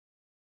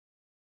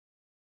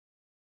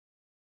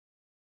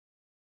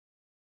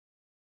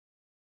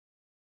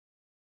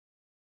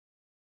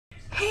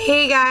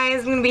Hey guys,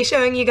 I'm going to be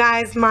showing you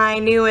guys my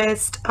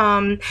newest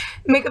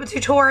makeup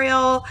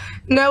tutorial.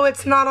 No,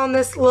 it's not on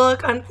this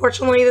look.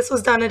 Unfortunately, this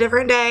was done a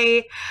different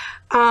day.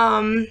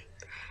 However,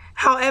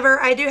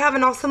 I do have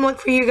an awesome look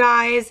for you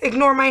guys.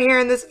 Ignore my hair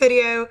in this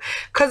video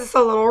because it's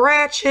a little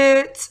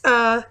ratchet.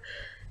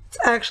 It's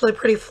actually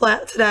pretty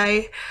flat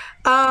today.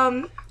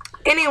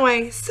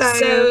 Anyway,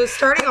 so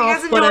starting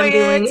off, what I'm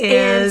doing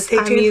is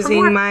I'm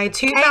using my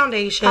two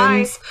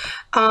foundations.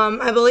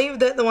 I believe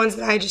that the ones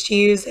that I just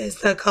used is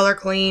the Color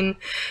Clean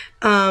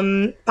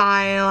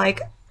by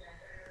like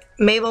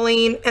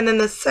Maybelline, and then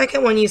the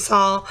second one you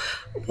saw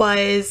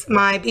was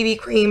my BB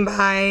cream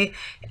by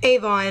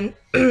Avon.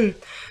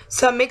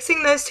 So I'm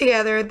mixing those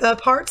together. The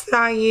parts that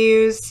I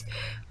use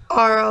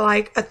are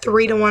like a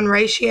 3-to-1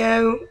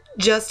 ratio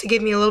just to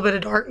give me a little bit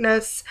of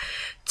darkness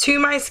to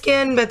my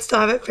skin, but still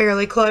have it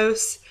fairly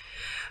close.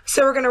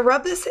 So we're going to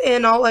rub this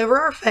in all over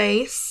our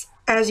face,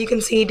 as you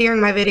can see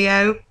during my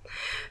video.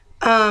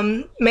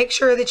 Make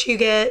sure that you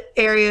get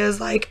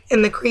areas like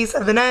in the crease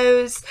of the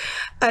nose,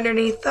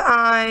 underneath the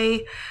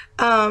eye.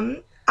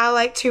 I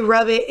like to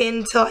rub it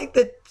into like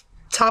the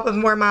top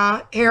of where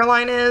my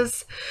hairline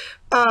is,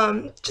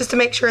 just to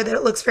make sure that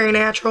it looks very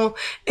natural.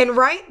 And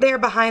right there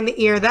behind the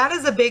ear, that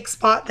is a big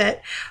spot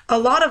that a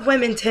lot of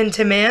women tend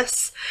to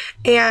miss.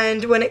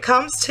 And when it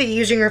comes to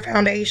using your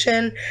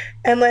foundation,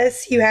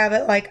 unless you have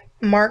it like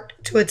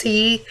marked to a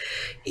T,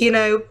 you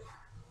know,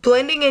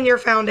 blending in your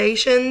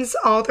foundations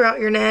all throughout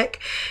your neck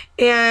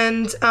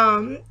and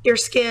your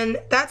skin,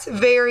 that's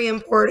very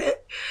important.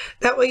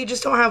 That way you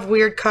just don't have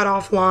weird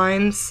cutoff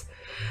lines.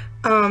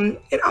 And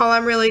all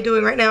I'm really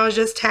doing right now is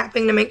just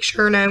tapping to make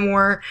sure no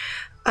more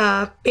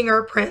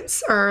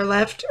fingerprints are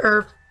left,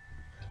 or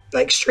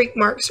like streak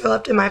marks are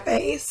left in my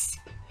face.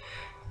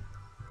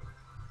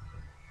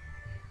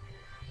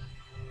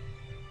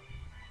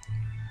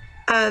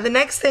 The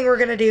next thing we're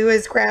going to do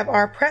is grab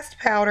our pressed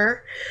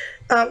powder.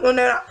 Well,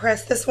 no, not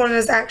pressed. This one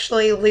is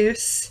actually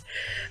loose.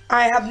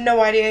 I have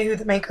no idea who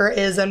the maker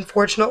is,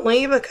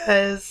 unfortunately,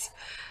 because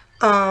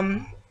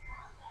I've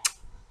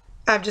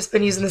just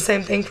been using the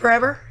same thing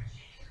forever.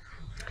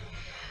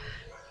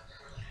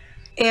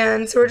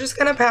 And so we're just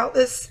going to pat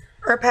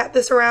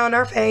this around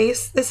our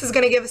face. This is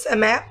going to give us a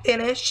matte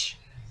finish.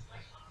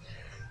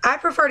 I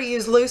prefer to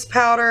use loose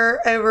powder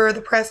over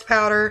the pressed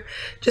powder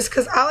just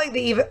because I like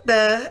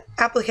the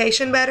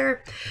application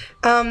better.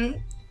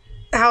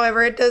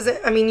 However, it doesn't,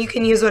 I mean, you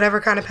can use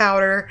whatever kind of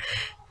powder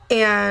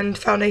and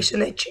foundation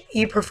that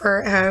you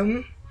prefer at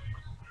home.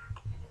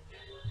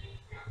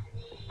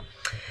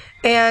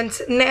 And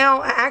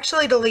now I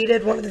actually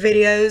deleted one of the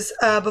videos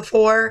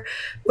before,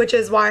 which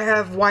is why I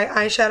have white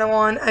eyeshadow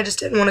on. I just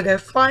didn't want to go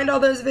find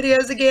all those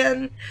videos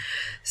again.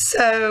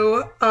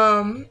 So,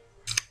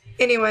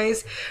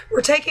 anyways,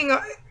 we're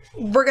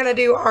going to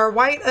do our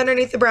white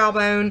underneath the brow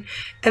bone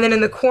and then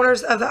in the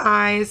corners of the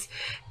eyes.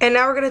 And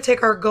now we're going to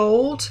take our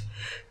gold.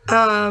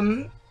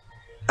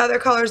 Other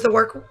colors that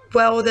work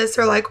well with this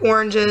are like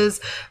oranges,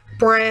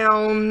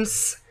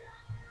 browns,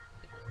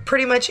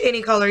 pretty much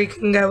any color you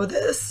can go with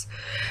this.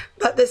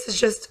 But this is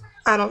just,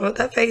 I don't know what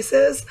that face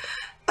is.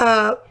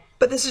 But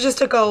this is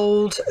just a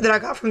gold that I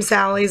got from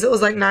Sally's. It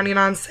was like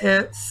 99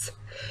 cents.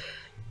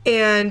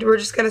 And we're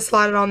just going to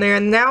slide it on there.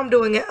 And now I'm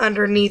doing it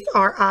underneath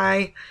our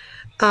eye,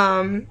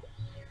 the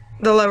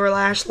lower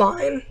lash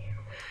line.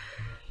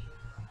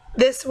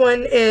 This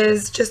one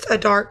is just a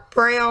dark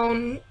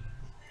brown.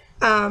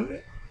 I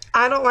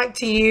don't like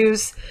to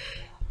use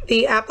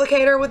the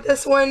applicator with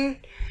this one.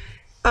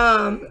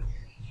 And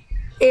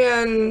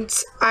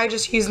I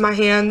just use my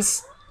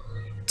hands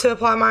to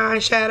apply my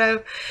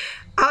eyeshadow.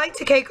 I like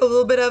to cake a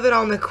little bit of it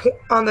on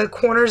the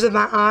corners of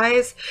my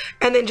eyes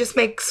and then just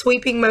make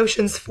sweeping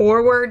motions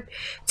forward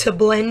to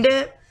blend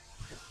it.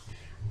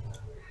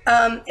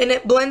 And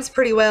it blends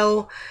pretty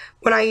well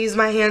when I use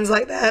my hands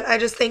like that. I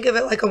just think of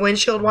it like a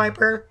windshield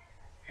wiper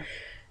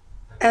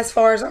as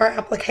far as our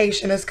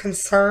application is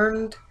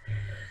concerned.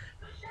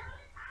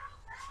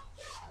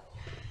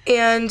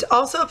 And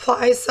also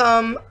apply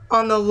some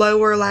on the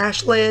lower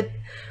lash lid,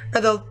 or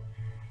the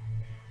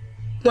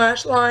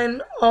lash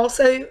line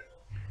also.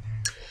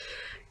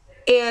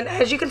 And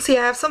as you can see,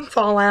 I have some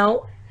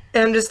fallout,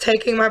 and I'm just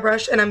taking my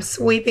brush and I'm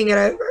sweeping it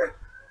over.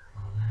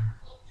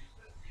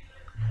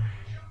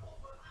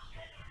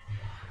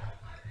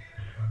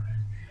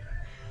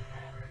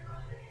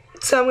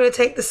 So I'm going to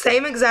take the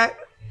same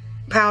exact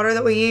powder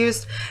that we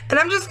used, and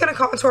I'm just going to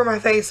contour my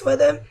face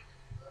with it.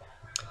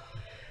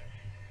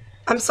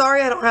 I'm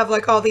sorry I don't have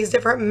like all these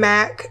different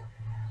MAC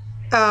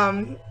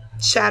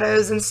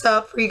shadows and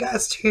stuff for you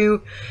guys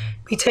to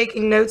be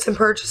taking notes and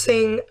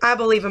purchasing. I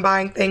believe in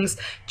buying things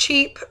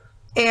cheap,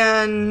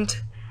 and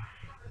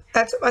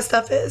that's what my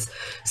stuff is.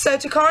 So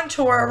to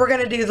contour, we're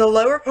going to do the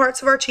lower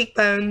parts of our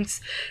cheekbones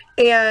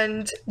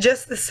and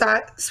just the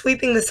side,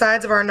 sweeping the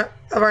sides of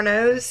our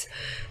nose.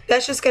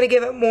 That's just going to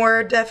give it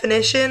more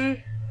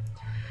definition.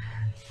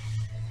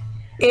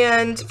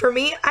 And for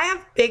me, I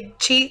have big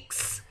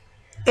cheeks,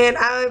 and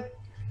I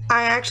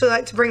actually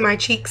like to bring my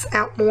cheeks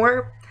out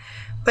more,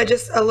 but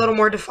just a little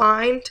more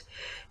defined.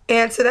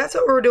 And so that's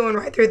what we're doing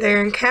right through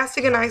there, and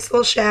casting a nice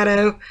little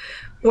shadow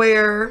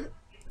where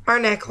our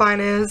neckline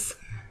is.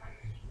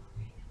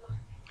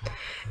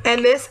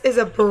 And this is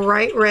a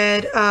bright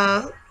red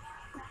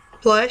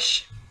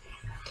blush.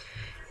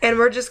 And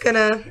we're just going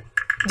to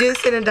do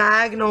this in a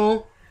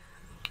diagonal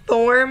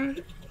form.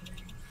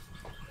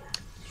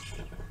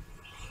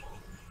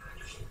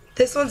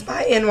 This one's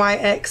by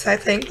NYX, I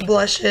think, the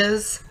blush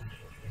is.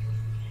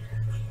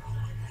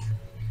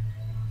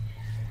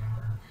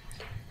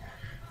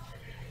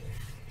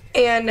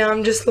 And now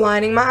I'm just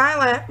lining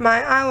my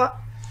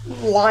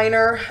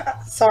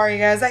eyeliner. Sorry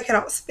guys, I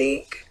cannot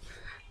speak.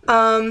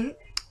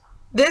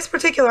 This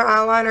particular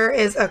eyeliner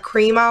is a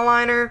cream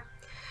eyeliner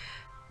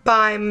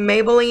by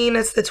Maybelline.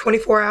 It's the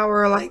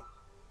 24-hour like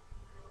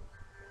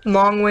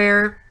long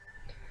wear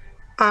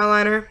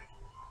eyeliner.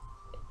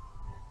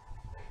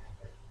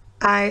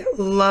 I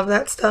love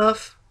that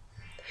stuff.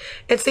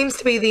 It seems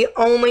to be the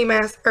only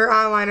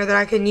eyeliner that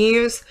I can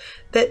use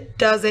that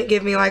doesn't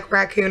give me like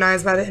raccoon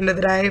eyes by the end of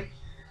the day.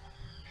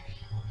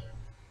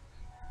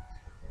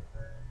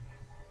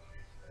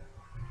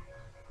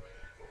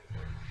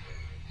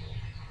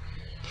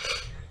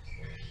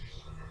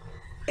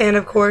 And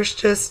of course,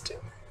 just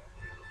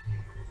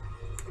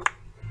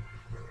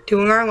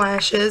doing our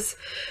lashes.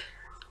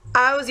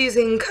 I was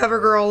using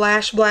CoverGirl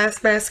Lash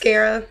Blast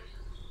Mascara.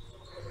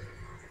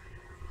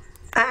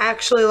 I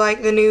actually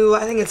like the new,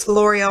 I think it's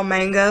L'Oreal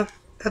Manga.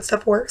 That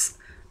stuff works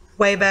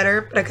way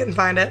better, but I couldn't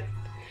find it.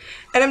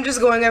 And I'm just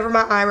going over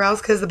my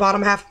eyebrows because the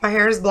bottom half of my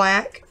hair is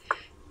black.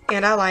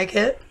 And I like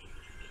it.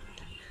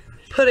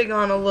 Putting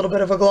on a little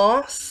bit of a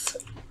gloss.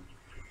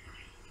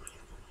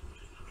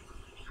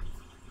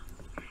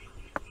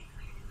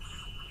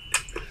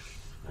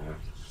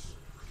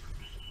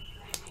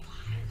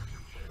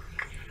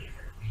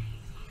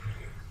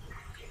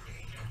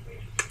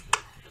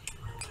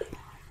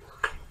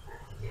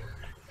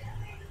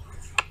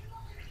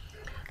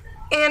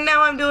 And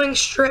now I'm doing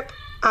strip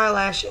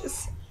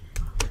eyelashes.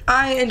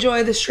 I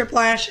enjoy the strip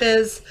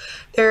lashes.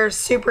 They're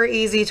super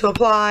easy to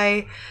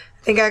apply.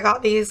 I think I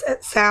got these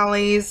at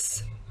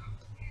Sally's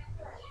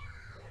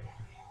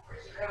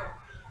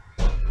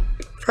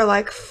for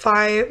like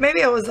 $5.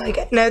 Maybe it was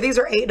like, no, these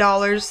are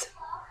 $8.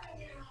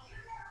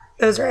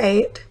 Those are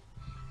 $8.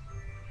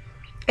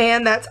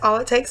 And that's all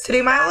it takes to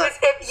do my look.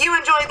 If you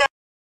enjoyed that,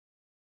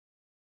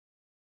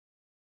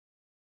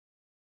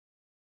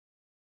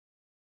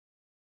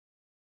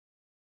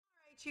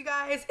 you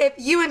guys, if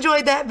you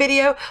enjoyed that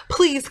video,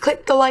 please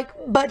click the like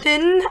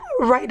button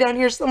right down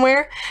here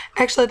somewhere.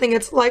 Actually, I think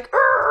it's like,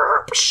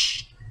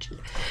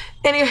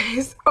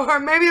 anyways, or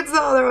maybe it's the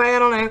other way, I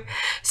don't know.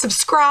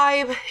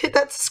 Subscribe, hit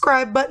that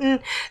subscribe button.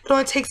 It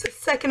only takes a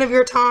second of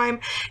your time.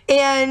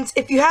 And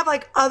if you have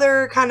like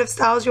other kind of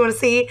styles you want to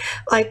see,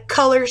 like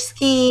color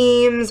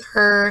schemes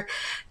or,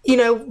 you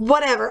know,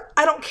 whatever,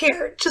 I don't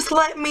care. Just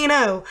let me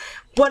know.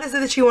 What is it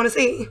that you want to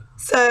see?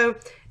 So,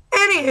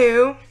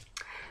 anywho,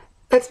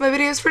 that's my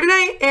videos for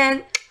today,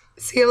 and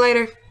see you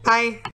later. Bye.